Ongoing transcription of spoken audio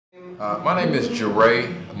My name is Jere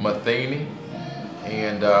Matheny,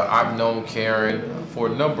 and I've known Karen for a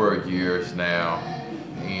number of years now.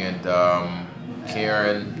 And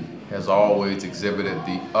Karen has always exhibited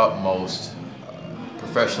the utmost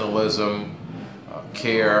professionalism,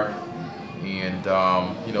 care,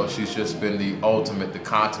 and she's just been the ultimate, the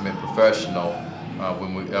consummate professional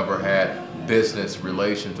when we ever had business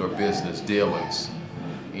relations or business dealings.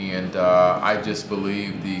 And I just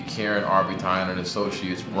believe the Karen Arbutine and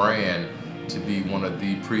Associates brand to be one of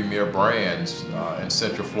the premier brands in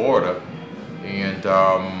Central Florida. And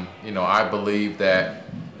I believe that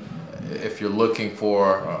if you're looking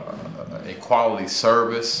for a quality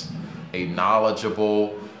service, a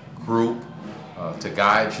knowledgeable group to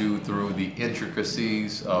guide you through the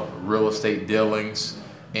intricacies of real estate dealings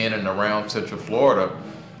in and around Central Florida,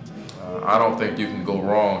 I don't think you can go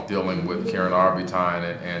wrong dealing with Karen Arbutine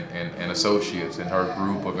and Associates and her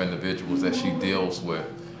group of individuals that she deals with.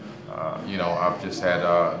 I've just had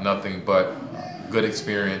nothing but good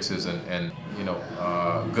experiences and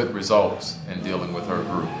good results in dealing with her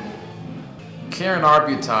group. Karen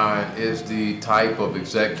Arbutine is the type of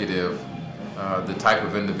executive, the type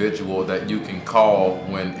of individual that you can call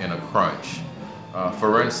when in a crunch.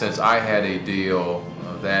 For instance, I had a deal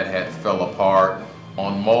that had fell apart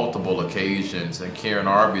on multiple occasions, and Karen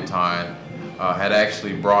Arbutine had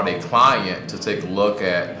actually brought a client to take a look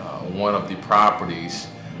at one of the properties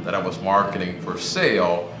that I was marketing for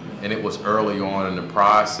sale, and it was early on in the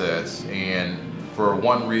process, and for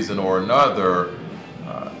one reason or another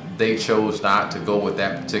they chose not to go with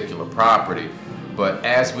that particular property. But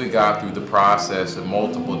as we got through the process and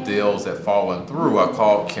multiple deals had fallen through, I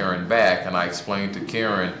called Karen back and I explained to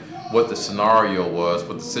Karen what the scenario was,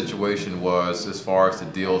 what the situation was as far as the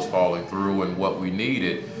deals falling through and what we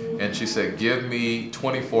needed. And she said, give me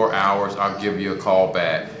 24 hours, I'll give you a call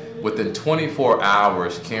back. Within 24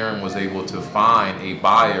 hours, Karen was able to find a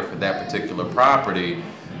buyer for that particular property.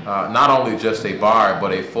 Not only just a buyer,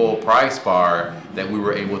 but a full price buyer that we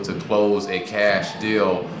were able to close a cash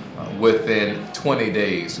deal within 20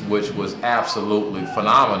 days, which was absolutely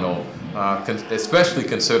phenomenal. Especially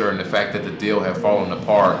considering the fact that the deal had fallen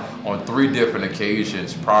apart on 3 different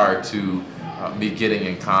occasions prior to me getting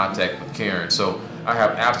in contact with Karen. So I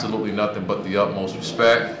have absolutely nothing but the utmost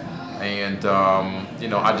respect, and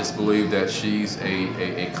I just believe that she's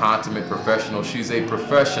a consummate professional. She's a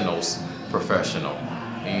professional's professional,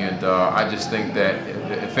 and I just think that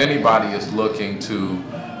if anybody is looking to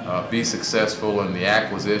be successful in the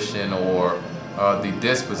acquisition or the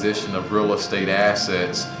disposition of real estate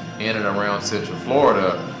assets in and around Central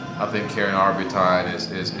Florida, I think Karen Arbutine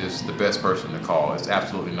is the best person to call. It's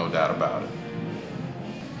absolutely no doubt about it.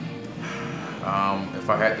 If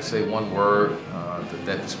I had to say one word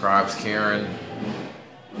that describes Karen,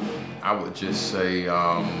 I would just say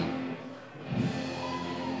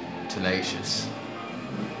tenacious.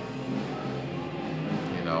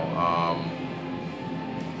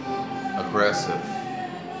 Aggressive,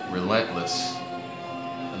 relentless.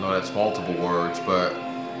 I know that's multiple words, but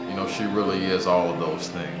she really is all of those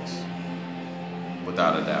things,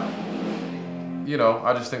 without a doubt.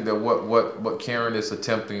 I just think that what Karen is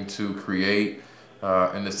attempting to create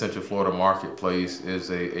in the Central Florida marketplace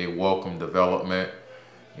is a welcome development.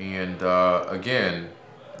 And again,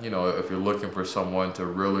 if you're looking for someone to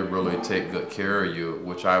really take good care of you,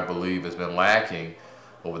 which I believe has been lacking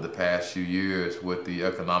over the past few years with the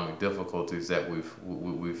economic difficulties that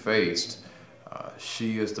we've faced,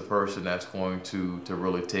 she is the person that's going to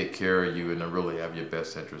really take care of you and to really have your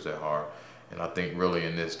best interests at heart. And I think really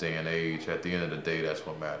in this day and age, at the end of the day, that's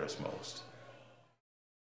what matters most.